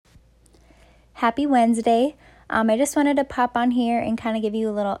Happy Wednesday. I just wanted to pop on here and kind of give you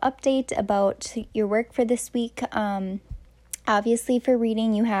a little update about your work for this week. Obviously, for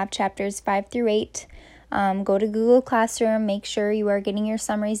reading, you have chapters 5 through 8. Go to Google Classroom, make sure you are getting your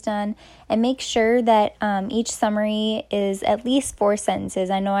summaries done, and make sure that each summary is at least 4 sentences.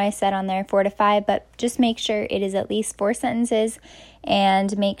 I know I said on there 4 to 5, but just make sure it is at least 4 sentences,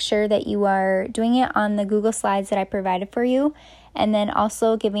 and make sure that you are doing it on the Google Slides that I provided for you, and then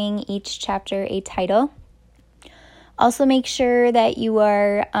also giving each chapter a title. Also, make sure that you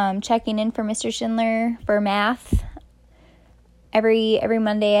are checking in for Mr. Schindler for math. Every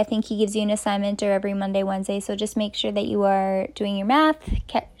Monday, I think he gives you an assignment, or every Monday, Wednesday. So just make sure that you are doing your math,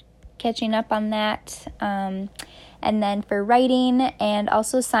 catching up on that. And then for writing and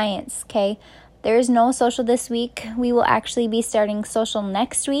also science, okay? There is no social this week. We will actually be starting social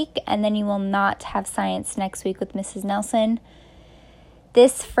next week, and then you will not have science next week with Mrs. Nelson.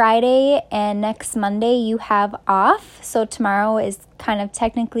 This Friday and next Monday you have off, so tomorrow is kind of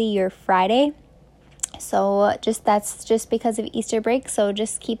technically your Friday. So that's just because of Easter break, so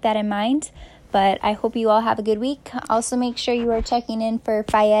just keep that in mind. But I hope you all have a good week. Also, make sure you are checking in for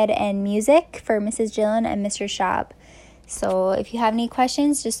Fayed and music for Mrs. Gillen and Mr. Schaub. So if you have any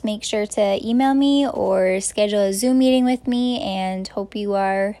questions, just make sure to email me or schedule a Zoom meeting with me, and hope you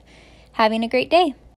are having a great day.